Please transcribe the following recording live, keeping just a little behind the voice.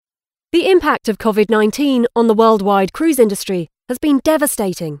impact of COVID-19 on the worldwide cruise industry has been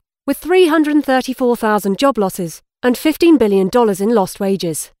devastating, with 334,000 job losses and $15 billion in lost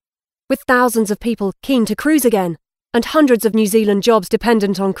wages. With thousands of people keen to cruise again, and hundreds of New Zealand jobs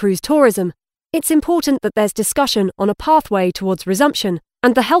dependent on cruise tourism, it's important that there's discussion on a pathway towards resumption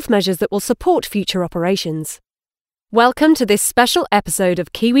and the health measures that will support future operations. Welcome to this special episode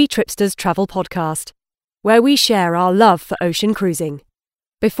of Kiwi Tripsters Travel Podcast, where we share our love for ocean cruising.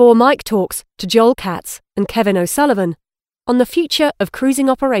 Before Mike talks to Joel Katz and Kevin O'Sullivan on the future of cruising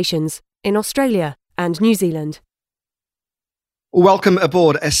operations in Australia and New Zealand. Welcome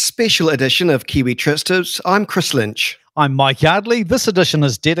aboard a special edition of Kiwi Tripsters. I'm Chris Lynch. I'm Mike Yardley. This edition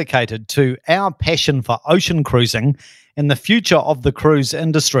is dedicated to our passion for ocean cruising and the future of the cruise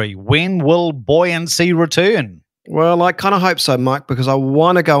industry. When will buoyancy return? Well, I kind of hope so, Mike, because I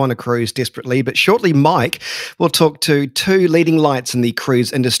want to go on a cruise desperately. But shortly, Mike will talk to two leading lights in the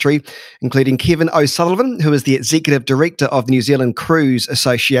cruise industry, including Kevin O'Sullivan, who is the Executive Director of the New Zealand Cruise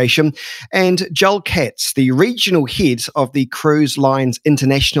Association, and Joel Katz, the Regional Head of the Cruise Lines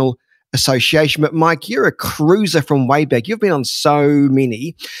International Association. But Mike, you're a cruiser from way back. You've been on so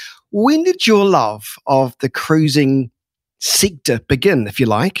many. When did your love of the cruising sector begin, if you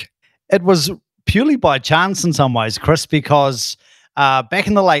like? It was purely by chance in some ways, Chris, because back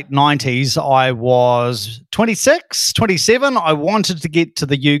in the late 90s, I was 26, 27. I wanted to get to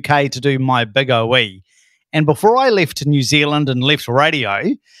the UK to do my big OE. And before I left to New Zealand and left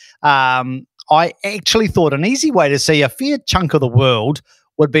radio, I actually thought an easy way to see a fair chunk of the world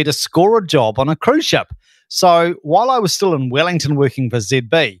would be to score a job on a cruise ship. So while I was still in Wellington working for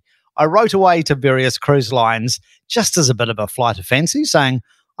ZB, I wrote away to various cruise lines just as a bit of a flight of fancy, saying,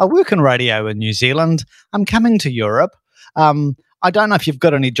 I work in radio in New Zealand. I'm coming to Europe. I don't know if you've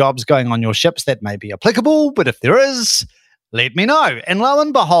got any jobs going on your ships that may be applicable, but if there is, let me know. And lo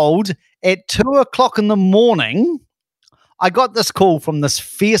and behold, at 2:00 in the morning, I got this call from this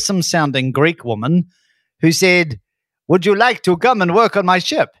fearsome-sounding Greek woman who said, would you like to come and work on my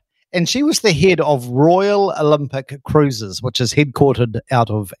ship? And she was the head of Royal Olympic Cruises, which is headquartered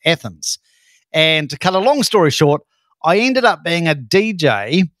out of Athens. And to cut a long story short, I ended up being a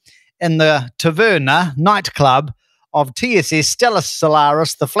DJ in the Taverna nightclub of TSS Stella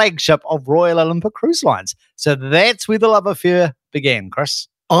Solaris, the flagship of Royal Olympic Cruise Lines. So that's where the love affair began, Chris.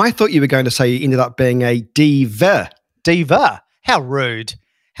 I thought you were going to say you ended up being a diva. Diva? How rude.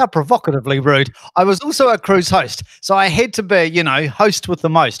 How provocatively rude. I was also a cruise host, so I had to be, host with the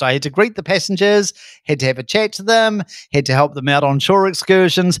most. I had to greet the passengers, had to have a chat to them, had to help them out on shore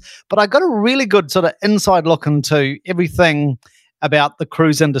excursions, but I got a really good sort of inside look into everything about the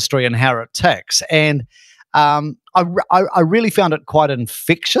cruise industry and how it ticks. And I really found it quite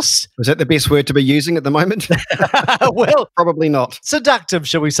infectious. Was that the best word to be using at the moment? Well, probably not. Seductive,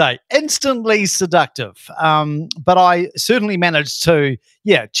 shall we say. Instantly seductive. But I certainly managed to,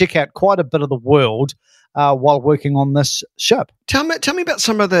 check out quite a bit of the world while working on this ship. Tell me about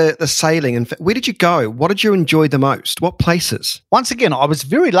some of the sailing. In fact, where did you go? What did you enjoy the most? What places? Once again, I was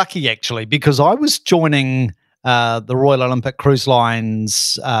very lucky, actually, because I was joining the Royal Olympic Cruise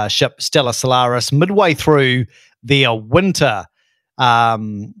Lines ship Stella Solaris midway through their winter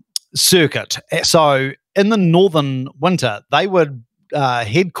circuit. So in the northern winter, they would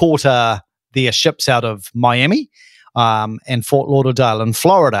headquarter their ships out of Miami and Fort Lauderdale in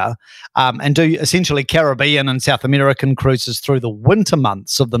Florida and do essentially Caribbean and South American cruises through the winter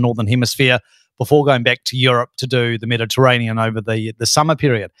months of the Northern Hemisphere before going back to Europe to do the Mediterranean over the summer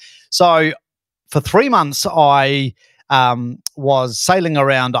period. So for 3 months, I was sailing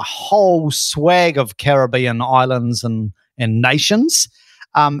around a whole swag of Caribbean islands and nations,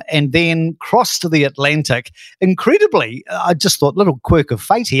 and then crossed to the Atlantic. Incredibly, I just thought, little quirk of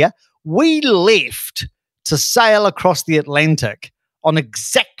fate here, we left to sail across the Atlantic on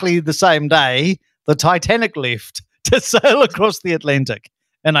exactly the same day the Titanic left to sail across the Atlantic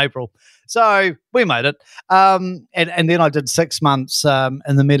in April. So we made it. And then I did 6 months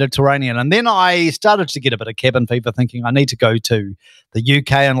in the Mediterranean. And then I started to get a bit of cabin fever, thinking I need to go to the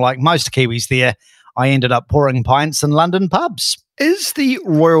UK. And like most Kiwis there, I ended up pouring pints in London pubs. Is the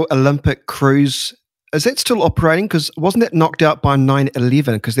Royal Olympic Cruise, is that still operating? Because wasn't that knocked out by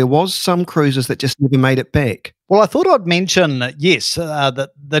 9/11? Because there was some cruises that just never made it back. Well, I thought I'd mention, yes,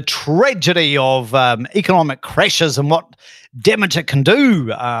 the tragedy of economic crashes and what damage it can do,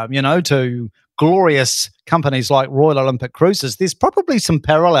 to glorious companies like Royal Olympic Cruises. There's probably some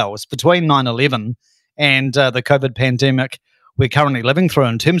parallels between 9/11 and the COVID pandemic we're currently living through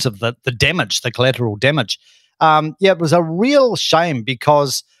in terms of the damage, the collateral damage. It was a real shame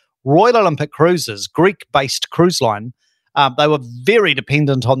because Royal Olympic Cruises, Greek-based cruise line, They were very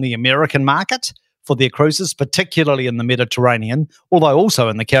dependent on the American market for their cruises, particularly in the Mediterranean, although also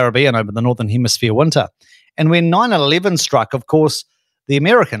in the Caribbean over the Northern Hemisphere winter. And when 9/11 struck, of course, the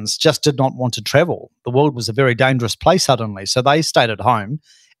Americans just did not want to travel. The world was a very dangerous place suddenly, so they stayed at home.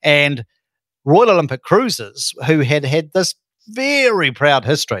 And Royal Olympic Cruises, who had had this very proud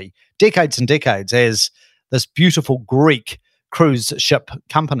history, decades and decades, as this beautiful Greek cruise ship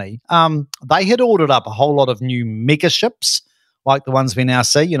company, they had ordered up a whole lot of new mega ships, like the ones we now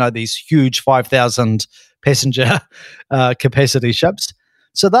see, these huge 5,000 passenger capacity ships.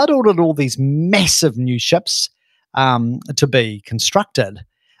 So they'd ordered all these massive new ships to be constructed.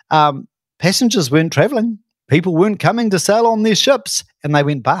 Passengers weren't traveling. People weren't coming to sail on their ships, and they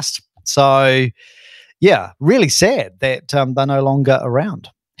went bust. So, yeah, really sad that they're no longer around.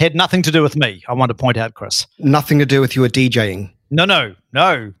 Had nothing to do with me, I want to point out, Chris. Nothing to do with your DJing? No.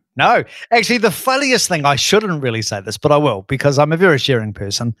 Actually, the funniest thing, I shouldn't really say this, but I will, because I'm a very sharing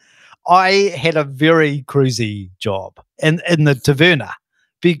person. I had a very cruisy job in the Taverna,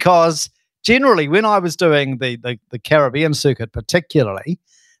 because generally when I was doing the Caribbean circuit particularly,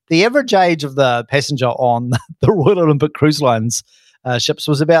 the average age of the passenger on the Royal Olympic Cruise Lines ships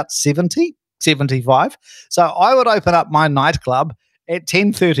was about 70, 75. So I would open up my nightclub at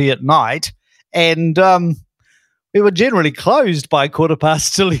 10:30 at night, and we were generally closed by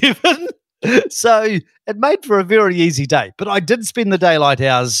 11:15. So it made for a very easy day. But I did spend the daylight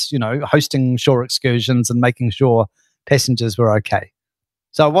hours, hosting shore excursions and making sure passengers were okay.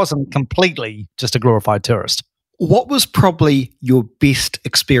 So I wasn't completely just a glorified tourist. What was probably your best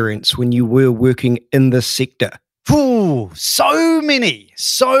experience when you were working in this sector? Ooh, so many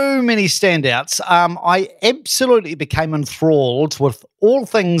standouts. I absolutely became enthralled with all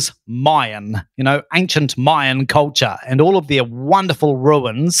things Mayan, ancient Mayan culture and all of their wonderful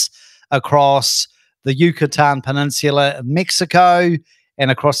ruins across the Yucatan Peninsula in Mexico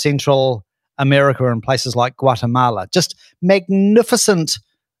and across Central America and places like Guatemala. Just magnificent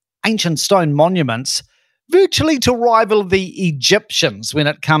ancient stone monuments, virtually to rival the Egyptians when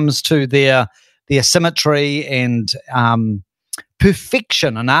it comes to their symmetry and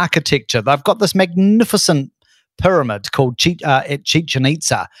perfection in architecture. They've got this magnificent pyramid called at Chichen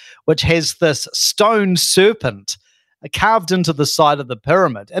Itza, which has this stone serpent carved into the side of the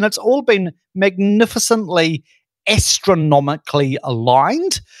pyramid. And it's all been magnificently astronomically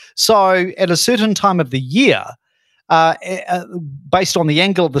aligned. So at a certain time of the year, based on the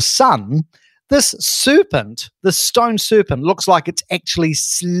angle of the sun, this stone serpent, looks like it's actually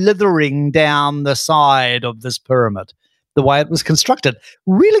slithering down the side of this pyramid, the way it was constructed.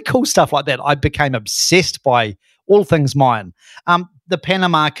 Really cool stuff like that. I became obsessed by all things Mayan. The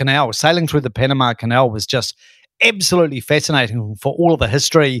Panama Canal, sailing through the Panama Canal was just absolutely fascinating for all of the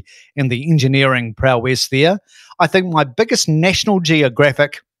history and the engineering prowess there. I think my biggest National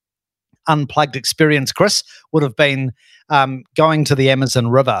Geographic unplugged experience, Chris, would have been going to the Amazon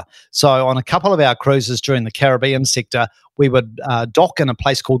River. So on a couple of our cruises during the Caribbean sector, we would dock in a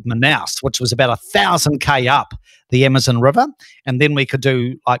place called Manaus, which was about 1,000 km up the Amazon River. And then we could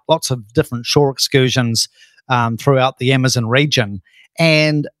do like lots of different shore excursions throughout the Amazon region.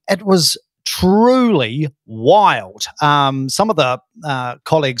 And it was truly wild. Some of the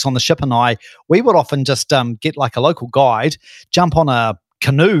colleagues on the ship and I, we would often just get like a local guide, jump on a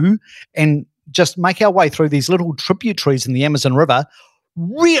canoe and just make our way through these little tributaries in the Amazon River.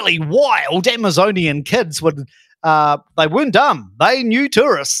 Really wild Amazonian kids would, they weren't dumb. They knew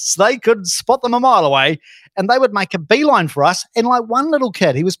tourists. They could spot them a mile away, and they would make a beeline for us. And like one little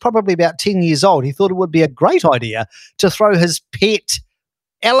kid, he was probably about 10 years old, he thought it would be a great idea to throw his pet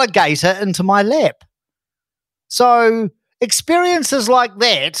alligator into my lap. So experiences like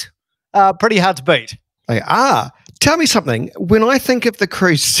that are pretty hard to beat. They are. Tell me something. When I think of the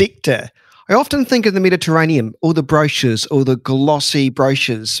cruise sector, I often think of the Mediterranean, all the brochures, all the glossy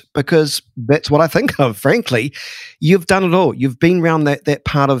brochures, because that's what I think of, frankly. You've done it all. You've been around that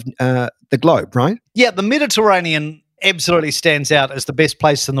part of the globe, right? Yeah, the Mediterranean absolutely stands out as the best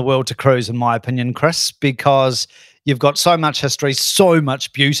place in the world to cruise, in my opinion, Chris, because you've got so much history, so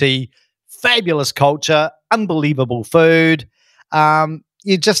much beauty, fabulous culture, unbelievable food.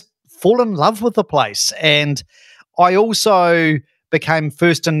 You just fall in love with the place. And I also became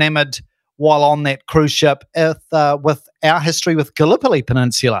first enamored while on that cruise ship with our history with Gallipoli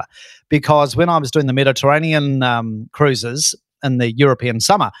Peninsula, because when I was doing the Mediterranean cruises in the European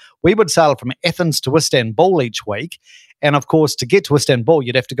summer, we would sail from Athens to Istanbul each week. And of course, to get to Istanbul,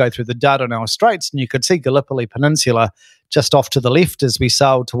 you'd have to go through the Dardanelles Straits, and you could see Gallipoli Peninsula just off to the left as we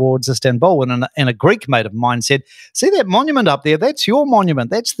sailed towards Istanbul. And a Greek mate of mine said, "See that monument up there? That's your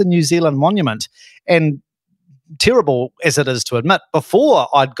monument. That's the New Zealand monument." And terrible as it is to admit, before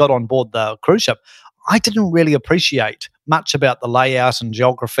I'd got on board the cruise ship, I didn't really appreciate much about the layout and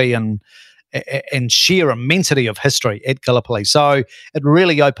geography and sheer immensity of history at Gallipoli. So it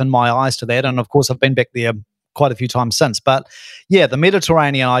really opened my eyes to that. And of course, I've been back there quite a few times since. But yeah, the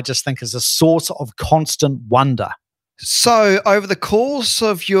Mediterranean, I just think, is a source of constant wonder. So over the course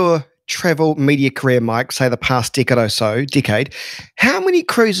of your travel media career, Mike, say the past decade, how many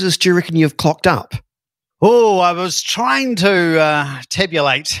cruises do you reckon you've clocked up? Oh, I was trying to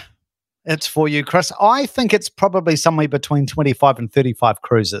tabulate it for you, Chris. I think it's probably somewhere between 25 and 35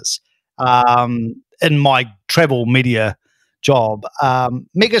 cruises in my travel media job.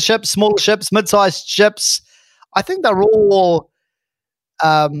 Mega ships, smaller ships, mid-sized ships. I think they're all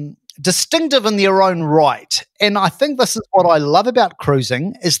distinctive in their own right. And I think this is what I love about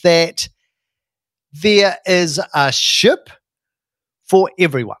cruising, is that there is a ship for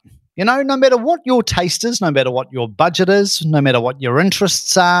everyone. You know, no matter what your taste is, no matter what your budget is, no matter what your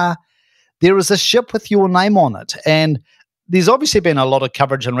interests are, there is a ship with your name on it. And there's obviously been a lot of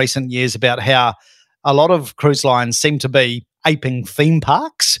coverage in recent years about how a lot of cruise lines seem to be aping theme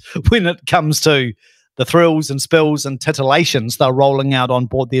parks when it comes to the thrills and spills and titillations they're rolling out on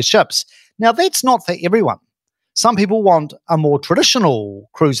board their ships. Now, that's not for everyone. Some people want a more traditional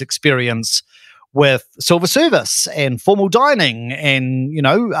cruise experience with silver service and formal dining and,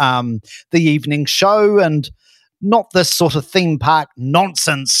 the evening show, and not this sort of theme park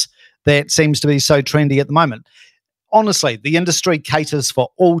nonsense that seems to be so trendy at the moment. Honestly, the industry caters for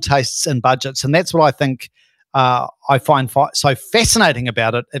all tastes and budgets, and that's what I think I find so fascinating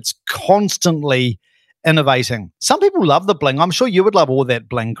about it. It's constantly innovating. Some people love the bling. I'm sure you would love all that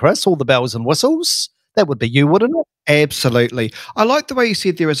bling, Chris, all the bells and whistles. That would be you, wouldn't it? Absolutely. I like the way you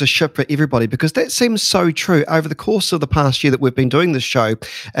said there is a ship for everybody, because that seems so true. Over the course of the past year that we've been doing this show,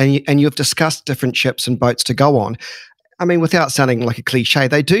 and you've discussed different ships and boats to go on, I mean, without sounding like a cliche,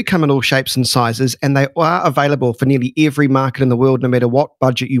 they do come in all shapes and sizes, and they are available for nearly every market in the world, no matter what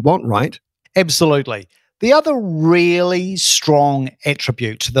budget you want, right? Absolutely. The other really strong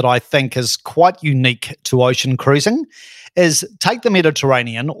attribute that I think is quite unique to ocean cruising is, take the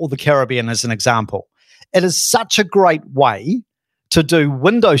Mediterranean or the Caribbean as an example. It is such a great way to do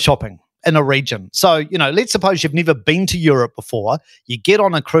window shopping in a region. So, let's suppose you've never been to Europe before. You get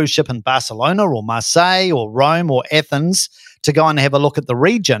on a cruise ship in Barcelona or Marseille or Rome or Athens to go and have a look at the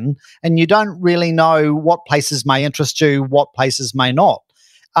region, and you don't really know what places may interest you, what places may not.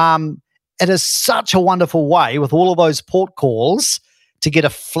 It is such a wonderful way, with all of those port calls, to get a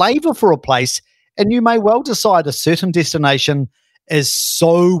flavour for a place, and you may well decide a certain destination is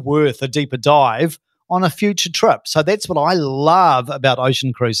so worth a deeper dive on a future trip. So that's what I love about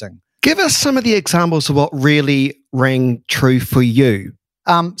ocean cruising. Give us some of the examples of what really rang true for you.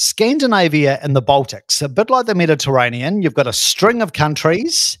 Scandinavia and the Baltics, a bit like the Mediterranean. You've got a string of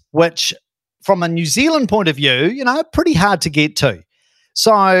countries which, from a New Zealand point of view, pretty hard to get to.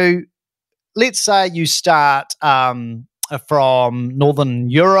 So let's say you start from Northern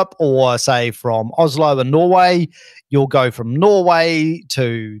Europe, or say from Oslo in Norway. You'll go from Norway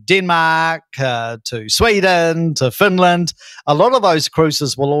to Denmark, to Sweden, to Finland. A lot of those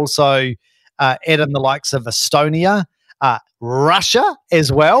cruises will also add in the likes of Estonia, Russia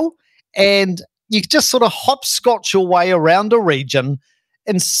as well. And you just sort of hopscotch your way around a region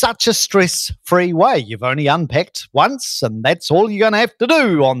in such a stress-free way. You've only unpacked once, and that's all you're going to have to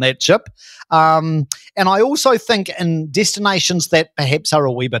do on that ship. And I also think in destinations that perhaps are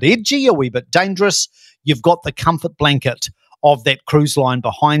a wee bit edgy, a wee bit dangerous, you've got the comfort blanket of that cruise line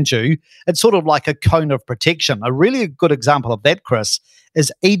behind you. It's sort of like a cone of protection. A really good example of that, Chris,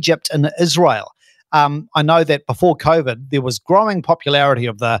 is Egypt and Israel. I know that before COVID, there was growing popularity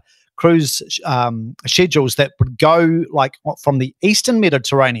of the cruise schedules that would go like from the Eastern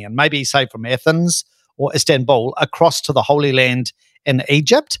Mediterranean, maybe say from Athens or Istanbul, across to the Holy Land in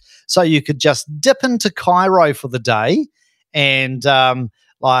Egypt. So you could just dip into Cairo for the day and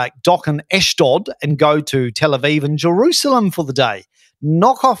dock in Ashdod and go to Tel Aviv and Jerusalem for the day.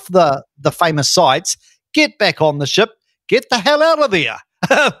 Knock off the famous sites, get back on the ship, get the hell out of there.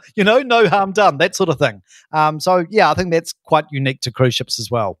 No harm done, that sort of thing. So, I think that's quite unique to cruise ships as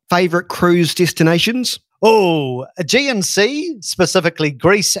well. Favourite cruise destinations? Oh, Aegean Sea, specifically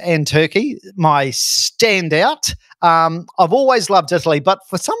Greece and Turkey, my standout. I've always loved Italy, but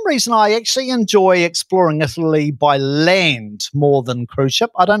for some reason I actually enjoy exploring Italy by land more than cruise ship.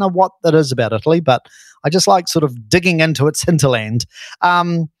 I don't know what that is about Italy, but I just like sort of digging into its hinterland.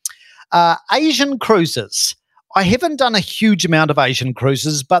 Asian cruises. I haven't done a huge amount of Asian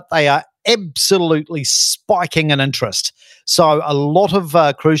cruises, but they are absolutely spiking in interest. So a lot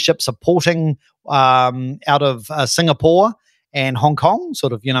of cruise ships are porting out of Singapore and Hong Kong,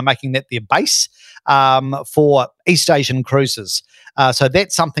 sort of, making that their base for East Asian cruises. So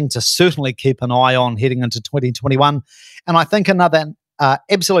that's something to certainly keep an eye on heading into 2021. And I think another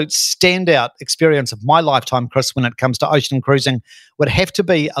absolute standout experience of my lifetime, Chris, when it comes to ocean cruising would have to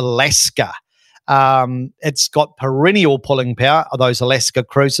be Alaska. It's got perennial pulling power of those Alaska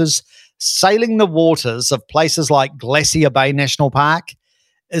cruises. Sailing the waters of places like Glacier Bay National Park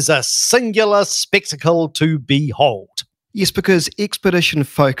is a singular spectacle to behold. Yes, because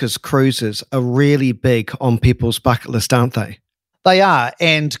expedition-focused cruises are really big on people's bucket list, aren't they? They are,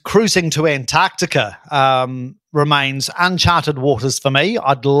 and cruising to Antarctica remains uncharted waters for me.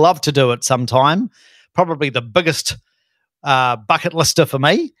 I'd love to do it sometime. Probably the biggest bucket lister for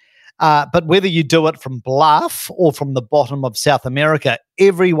me. But whether you do it from Bluff or from the bottom of South America,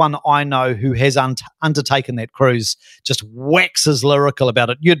 everyone I know who has undertaken that cruise just waxes lyrical about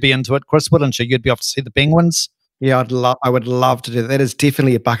it. You'd be into it, Chris, wouldn't you? You'd be off to see the penguins. Yeah, I would love to do that. That is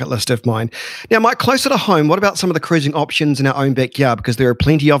definitely a bucket list of mine. Now, Mike, closer to home, what about some of the cruising options in our own backyard? Because there are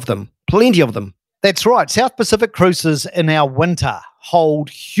plenty of them. Plenty of them. That's right. South Pacific cruises in our winter hold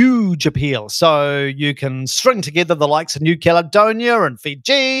huge appeal. So you can string together the likes of New Caledonia and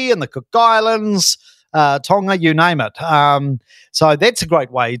Fiji and the Cook Islands, Tonga, you name it. So that's a great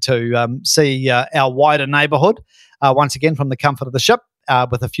way to see our wider neighbourhood, once again, from the comfort of the ship.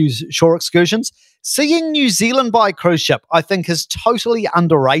 With a few shore excursions. Seeing New Zealand by cruise ship, I think, is totally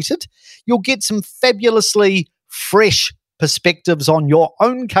underrated. You'll get some fabulously fresh perspectives on your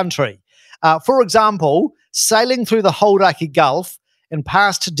own country. For example, sailing through the Hauraki Gulf and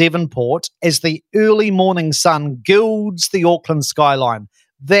past Devonport as the early morning sun gilds the Auckland skyline.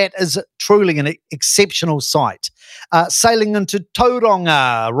 That is truly an exceptional sight. Sailing into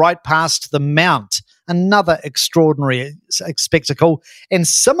Tauranga, right past the Mount, another extraordinary spectacle. And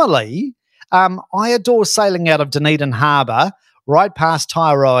similarly, I adore sailing out of Dunedin Harbour, right past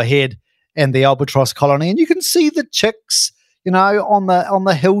Taiaroa Head and the Albatross Colony, and you can see the chicks, on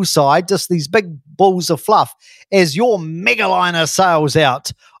the hillside, just these big balls of fluff as your megaliner sails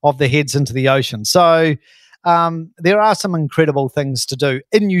out of the heads into the ocean. So there are some incredible things to do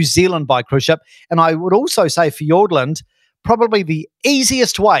in New Zealand by cruise ship. And I would also say Fiordland, probably the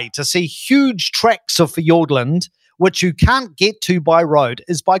easiest way to see huge tracts of Fiordland, which you can't get to by road,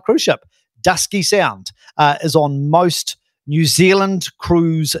 is by cruise ship. Dusky Sound is on most New Zealand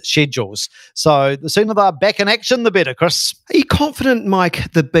cruise schedules. So the sooner they're back in action, the better, Chris. Are you confident,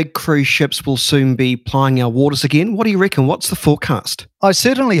 Mike, the big cruise ships will soon be plying our waters again? What do you reckon? What's the forecast? I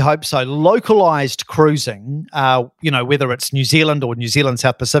certainly hope so. Localised cruising, whether it's New Zealand or New Zealand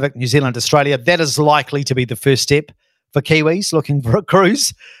South Pacific, New Zealand Australia, that is likely to be the first step for Kiwis looking for a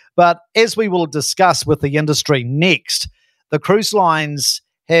cruise. But as we will discuss with the industry next, the cruise lines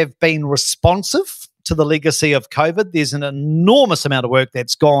have been responsive to the legacy of COVID. There's an enormous amount of work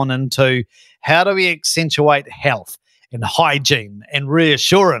that's gone into how do we accentuate health and hygiene and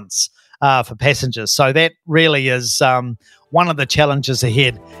reassurance for passengers. So that really is one of the challenges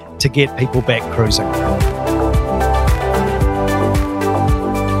ahead to get people back cruising.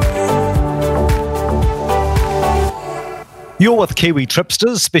 You're with Kiwi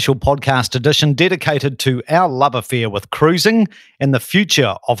Tripsters, special podcast edition dedicated to our love affair with cruising and the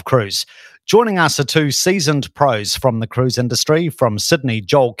future of cruise. Joining us are two seasoned pros from the cruise industry. From Sydney,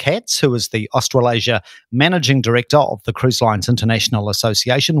 Joel Katz, who is the Australasia Managing Director of the Cruise Lines International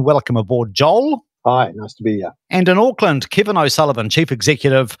Association. Welcome aboard, Joel. Hi, nice to be here. And in Auckland, Kevin O'Sullivan, Chief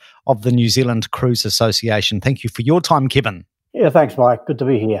Executive of the New Zealand Cruise Association. Thank you for your time, Kevin. Yeah, thanks, Mike. Good to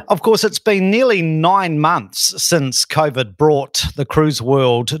be here. Of course, it's been nearly 9 months since COVID brought the cruise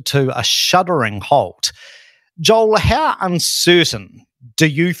world to a shuddering halt. Joel, how uncertain do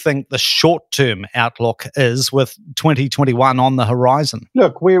you think the short-term outlook is with 2021 on the horizon?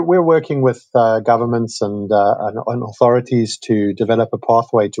 Look, we're working with governments and authorities to develop a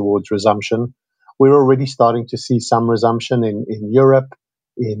pathway towards resumption. We're already starting to see some resumption in Europe,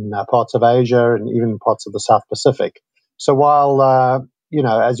 in parts of Asia, and even parts of the South Pacific. So while,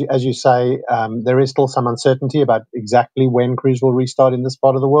 as you say, there is still some uncertainty about exactly when cruise will restart in this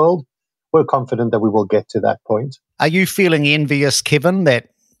part of the world, we're confident that we will get to that point. Are you feeling envious, Kevin, that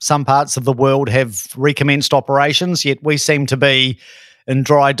some parts of the world have recommenced operations, yet we seem to be in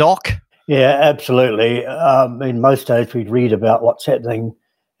dry dock? Yeah, absolutely. In most days we'd read about what's happening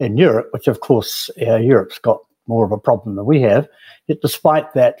in Europe, which of course Europe's got more of a problem than we have. Yet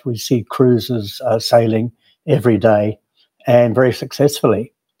despite that, we see cruises sailing every day and very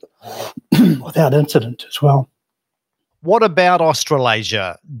successfully without incident as well. What about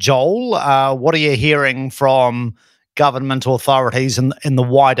Australasia, Joel? What are you hearing from government authorities and the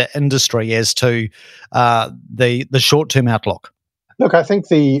wider industry as to the short-term outlook? Look, I think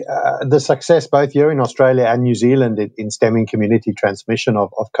the success both here in Australia and New Zealand in stemming community transmission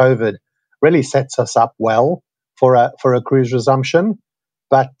of COVID really sets us up well for a cruise resumption.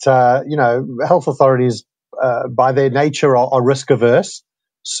 But health authorities by their nature are risk averse.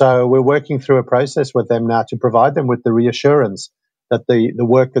 So we're working through a process with them now to provide them with the reassurance that the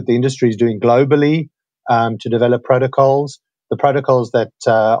work that the industry is doing globally to develop protocols, the protocols that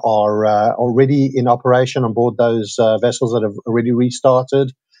are already in operation on board those vessels that have already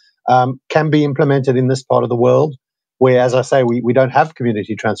restarted, can be implemented in this part of the world, where, as I say, we don't have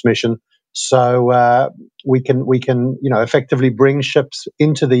community transmission. So we can effectively bring ships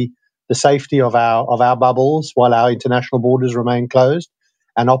into the safety of our bubbles while our international borders remain closed,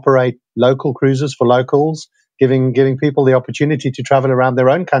 and operate local cruises for locals, giving people the opportunity to travel around their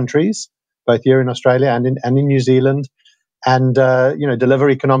own countries, both here in Australia and in New Zealand, and deliver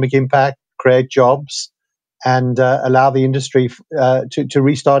economic impact, create jobs, and allow the industry to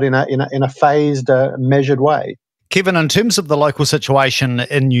restart in a phased, measured way. Kevin, in terms of the local situation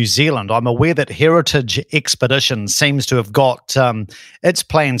in New Zealand, I'm aware that Heritage Expeditions seems to have got its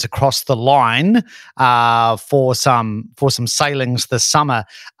plans across the line for some sailings this summer.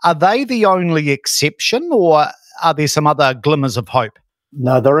 Are they the only exception, or are there some other glimmers of hope?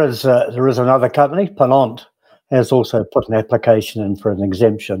 No, there is another company, Ponant, has also put an application in for an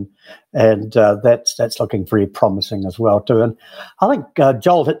exemption, and that's looking very promising as well too. And I think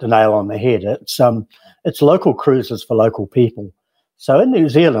Joel hit the nail on the head. It's local cruises for local people. So in New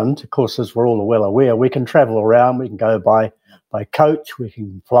Zealand, of course, as we're all well aware, we can travel around. We can go by coach, we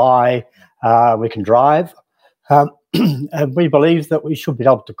can fly, we can drive, and we believe that we should be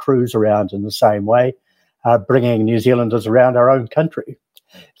able to cruise around in the same way, bringing New Zealanders around our own country.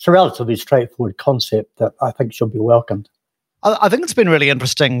 It's a relatively straightforward concept that I think should be welcomed. I think it's been really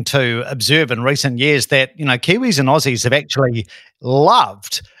interesting to observe in recent years that, Kiwis and Aussies have actually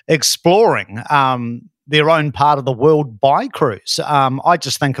loved exploring their own part of the world by cruise. I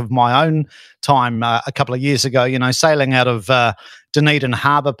just think of my own time a couple of years ago, sailing out of Dunedin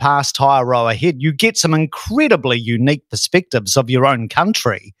Harbour past Taiaroa Head. You get some incredibly unique perspectives of your own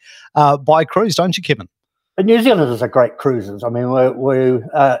country by cruise, don't you, Kevin? But New Zealanders are great cruisers. I mean,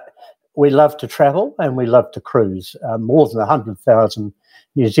 we love to travel and we love to cruise. More than 100,000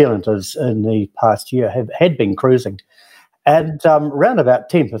 New Zealanders in the past year had been cruising. And around about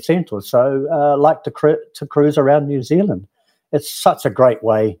 10% or so like to cruise around New Zealand. It's such a great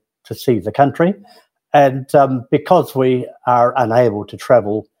way to see the country. And because we are unable to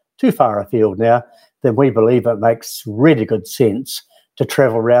travel too far afield now, then we believe it makes really good sense to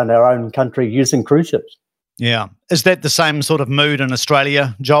travel around our own country using cruise ships. Yeah. Is that the same sort of mood in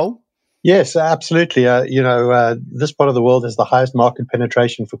Australia, Joel? Yes, absolutely. This part of the world has the highest market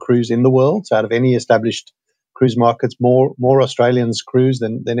penetration for cruise in the world. So out of any established cruise markets, more Australians cruise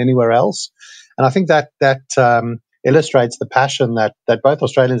than anywhere else. And I think that illustrates the passion that both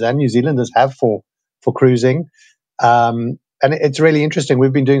Australians and New Zealanders have for cruising. And it's really interesting.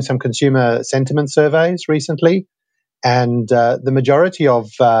 We've been doing some consumer sentiment surveys recently, and the majority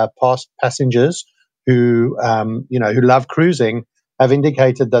of past passengers who love cruising have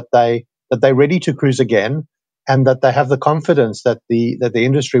indicated that they're ready to cruise again, and that they have the confidence that the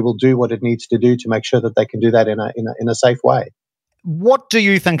industry will do what it needs to do to make sure that they can do that in a safe way. What do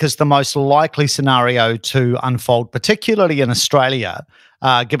you think is the most likely scenario to unfold, particularly in Australia,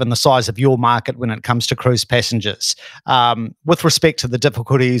 given the size of your market when it comes to cruise passengers, with respect to the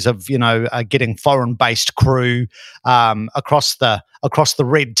difficulties of getting foreign-based crew across the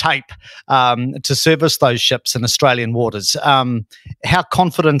red tape to service those ships in Australian waters? How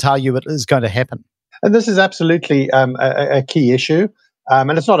confident are you it is going to happen? And this is absolutely a key issue,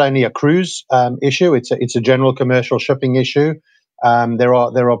 and it's not only a cruise issue; it's a general commercial shipping issue. There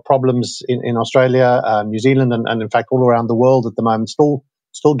are problems in Australia, New Zealand, and in fact all around the world at the moment.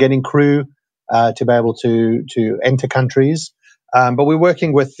 Still getting crew to be able to enter countries, but we're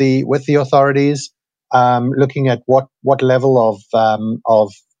working with the authorities, looking at what level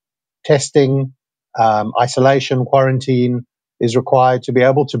of testing, isolation, quarantine is required to be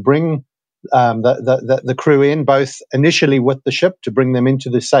able to bring the crew in, both initially with the ship to bring them into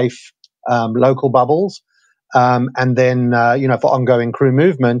the safe local bubbles, and then for ongoing crew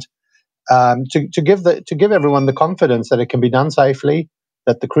movement, to give everyone the confidence that it can be done safely,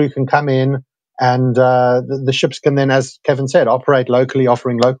 that the crew can come in, and the ships can then, as Kevin said, operate locally,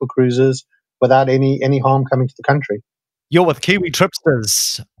 offering local cruises without any harm coming to the country. You're with Kiwi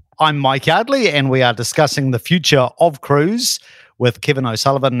Tripsters I'm Mike Yardley, and we are discussing the future of cruise with Kevin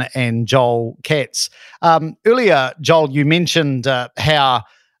O'Sullivan and Joel Katz. Earlier, Joel, you mentioned how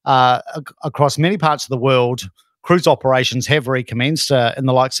across many parts of the world, cruise operations have recommenced in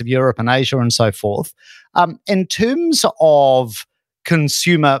the likes of Europe and Asia and so forth. In terms of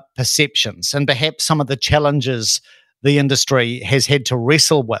consumer perceptions and perhaps some of the challenges the industry has had to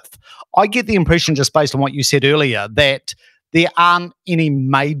wrestle with, I get the impression, just based on what you said earlier, that there aren't any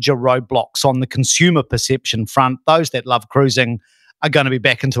major roadblocks on the consumer perception front. Those that love cruising are going to be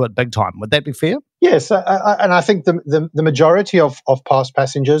back into it big time. Would that be fair? Yes, and I think the majority of past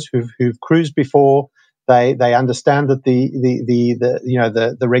passengers who've cruised before, they understand that the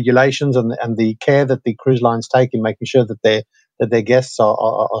regulations and the care that the cruise lines take in making sure that their guests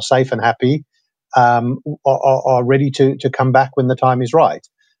are safe and happy, are ready to come back when the time is right.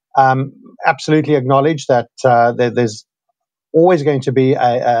 Absolutely acknowledge that there's always going to be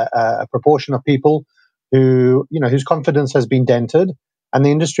a proportion of people whose confidence has been dented, and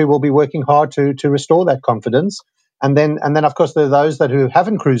the industry will be working hard to restore that confidence. And then of course there are those who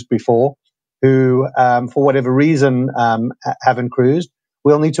haven't cruised before, who for whatever reason haven't cruised.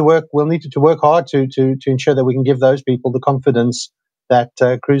 We'll need to work hard to ensure that we can give those people the confidence that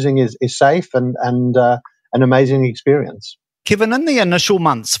cruising is safe and an amazing experience. Kevin, in the initial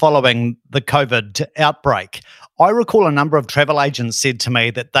months following the COVID outbreak, I recall a number of travel agents said to me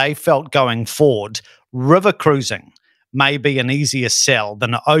that they felt going forward, river cruising may be an easier sell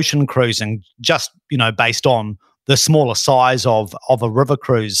than ocean cruising, just based on the smaller size of a river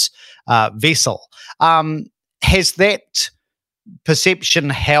cruise vessel. Has that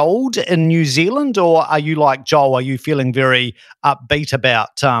perception held in New Zealand, or are you like Joel? Are you feeling very upbeat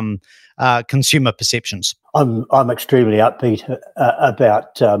about consumer perceptions? I'm extremely upbeat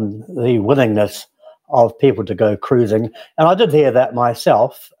about the willingness of people to go cruising, and I did hear that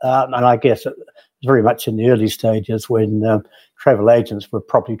myself. And I guess it was very much in the early stages when travel agents were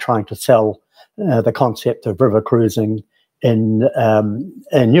probably trying to sell the concept of river cruising in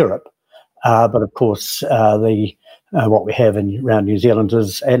Europe. But of course, what we have around New Zealand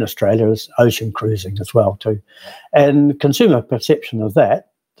and Australia is ocean cruising as well too, and consumer perception of that.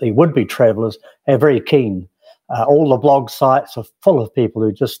 The would-be travellers are very keen. All the blog sites are full of people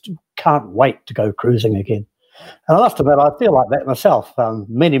who just can't wait to go cruising again. And I must admit, I feel like that myself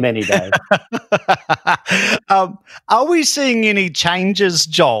many, many days. Are we seeing any changes,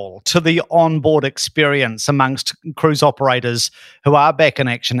 Joel, to the onboard experience amongst cruise operators who are back in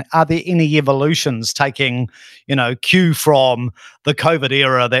action? Are there any evolutions taking, cue from the COVID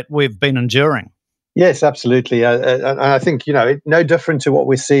era that we've been enduring? Yes, absolutely. And I think, no different to what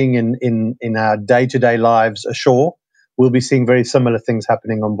we're seeing in our day-to-day lives ashore. We'll be seeing very similar things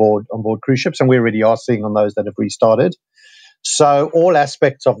happening on board cruise ships, and we already are seeing on those that have restarted. So all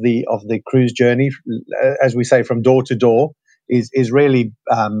aspects of the cruise journey, as we say, from door to door, is really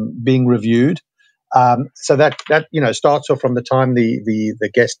being reviewed. So that starts off from the time the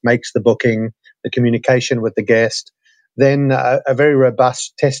guest makes the booking, the communication with the guest, then a very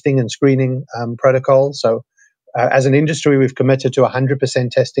robust testing and screening protocol. So as an industry, we've committed to 100%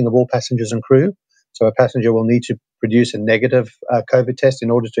 testing of all passengers and crew. So a passenger will need to produce a negative COVID test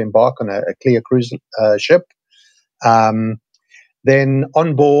in order to embark on a clear cruise ship. Then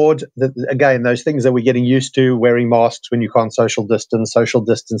on board, again, those things that we're getting used to, wearing masks when you can't social distance, social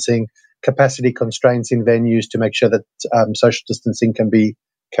distancing, capacity constraints in venues to make sure that social distancing can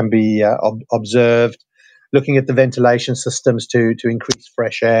be observed. Looking at the ventilation systems to increase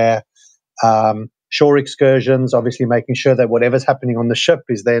fresh air, shore excursions, obviously making sure that whatever's happening on the ship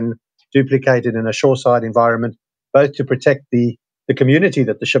is then duplicated in a shoreside environment, both to protect the community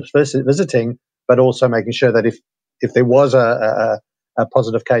that the ship's visiting, but also making sure that if there was a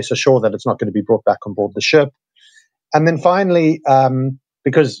positive case ashore, that it's not going to be brought back on board the ship. And then finally,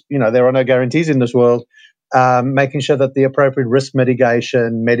 because there are no guarantees in this world, making sure that the appropriate risk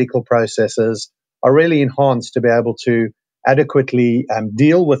mitigation, medical processes are really enhanced to be able to adequately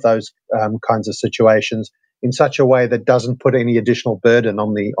deal with those kinds of situations in such a way that doesn't put any additional burden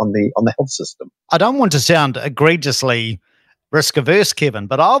on the health system. I don't want to sound egregiously risk averse, Kevin,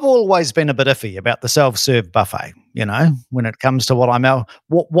 but I've always been a bit iffy about the self-serve buffet. When it comes to what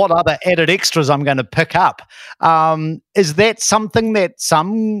other added extras I'm going to pick up. Is that something that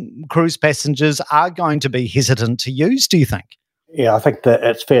some cruise passengers are going to be hesitant to use, do you think? Yeah, I think that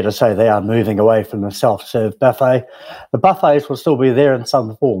it's fair to say they are moving away from the self-serve buffet. The buffets will still be there in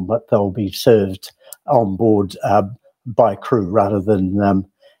some form, but they'll be served on board by crew rather than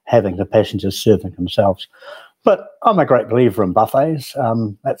having the passengers serving themselves. But I'm a great believer in buffets.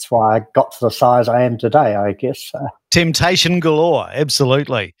 That's why I got to the size I am today, I guess. Temptation galore,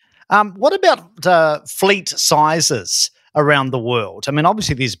 absolutely. What about fleet sizes around the world? I mean,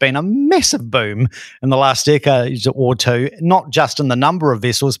 obviously there's been a massive boom in the last decade or two, not just in the number of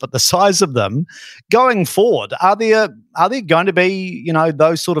vessels, but the size of them. Going forward, are there going to be,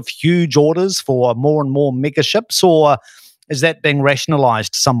 those sort of huge orders for more and more mega ships, or is that being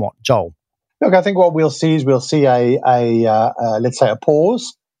rationalised somewhat, Joel? Look, I think what we'll see is let's say a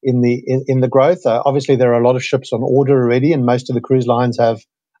pause in the growth. Obviously, there are a lot of ships on order already, and most of the cruise lines have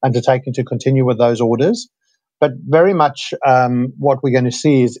undertaken to continue with those orders. But very much what we're going to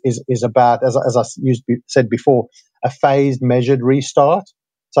see is about, as I said before, a phased, measured restart.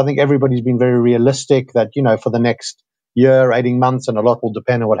 So I think everybody's been very realistic that, for the next year, 18 months, and a lot will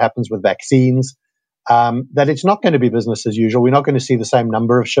depend on what happens with vaccines, that it's not going to be business as usual. We're not going to see the same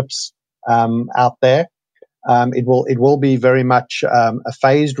number of ships out there. It will be very much a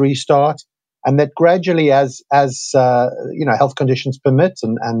phased restart, and that gradually, as health conditions permit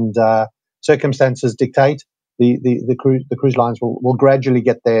and circumstances dictate, the cruise lines will gradually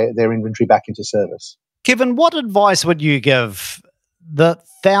get their inventory back into service. Kevin, what advice would you give the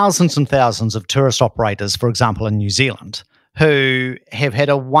thousands and thousands of tourist operators, for example, in New Zealand, who have had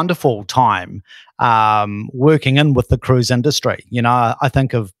a wonderful time working in with the cruise industry? I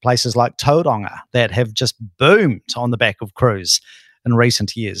think of places like Tauranga that have just boomed on the back of cruise in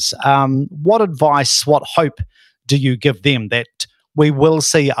recent years. What advice, what hope do you give them that we will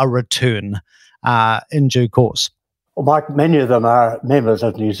see a return in due course? Well, Mike, many of them are members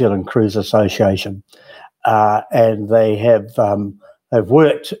of the New Zealand Cruise Association, and they have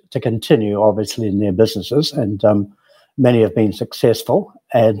worked to continue, obviously, in their businesses, and many have been successful,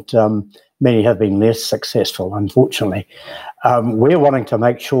 and many have been less successful, unfortunately. We're wanting to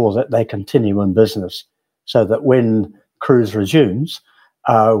make sure that they continue in business so that when cruise resumes,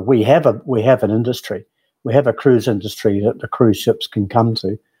 we have an industry. We have a cruise industry that the cruise ships can come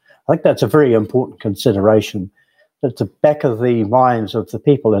to. I think that's a very important consideration. At the back of the minds of the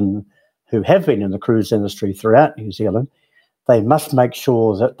people who have been in the cruise industry throughout New Zealand, they must make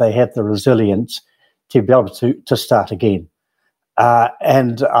sure that they have the resilience to be able to start again.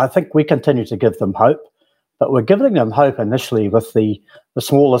 And I think we continue to give them hope, but we're giving them hope initially with the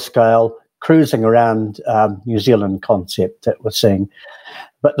smaller scale cruising around New Zealand concept that we're seeing.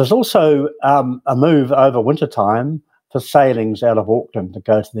 But there's also a move over wintertime for sailings out of Auckland to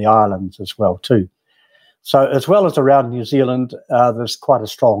go to the islands as well too. So as well as around New Zealand, there's quite a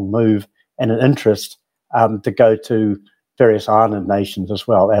strong move and an interest to go to various island nations as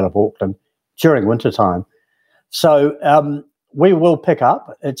well out of Auckland during wintertime. So we will pick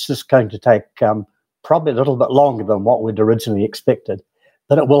up. It's just going to take probably a little bit longer than what we'd originally expected,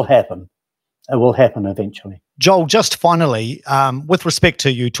 but it will happen. It will happen eventually. Joel, just finally, with respect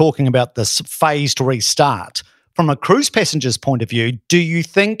to you talking about this phased restart, from a cruise passenger's point of view, do you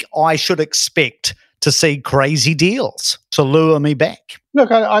think I should expect to see crazy deals to lure me back?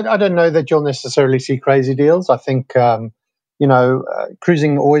 Look, I don't know that you'll necessarily see crazy deals. I think,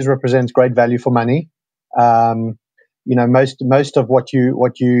 cruising always represents great value for money. Most of what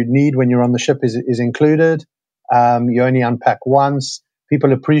you need when you're on the ship is included. You only unpack once.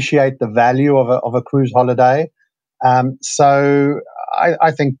 People appreciate the value of a cruise holiday. So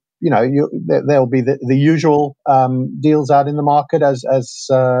I think, there'll be the usual deals out in the market as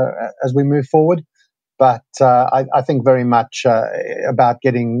we move forward. But I think very much about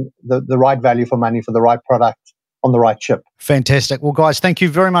getting the right value for money for the right product on the right ship. Fantastic. Well, guys, thank you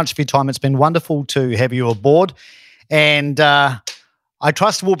very much for your time. It's been wonderful to have you aboard. And I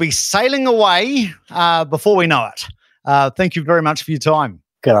trust we'll be sailing away before we know it. Thank you very much for your time.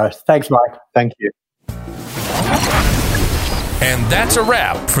 Good. Thanks, Mike. Thank you. And that's a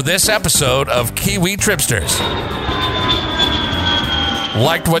wrap for this episode of Kiwi Tripsters.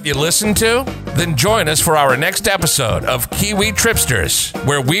 Liked what you listened to? Then join us for our next episode of Kiwi Tripsters,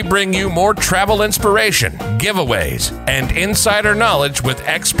 where we bring you more travel inspiration, giveaways, and insider knowledge with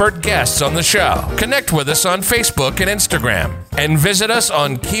expert guests on the show. Connect with us on Facebook and Instagram, and visit us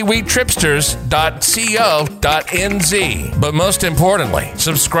on kiwitripsters.co.nz. But most importantly,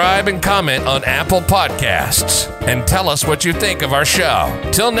 subscribe and comment on Apple Podcasts, and tell us what you think of our show.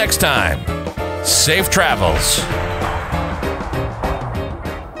 Till next time, safe travels.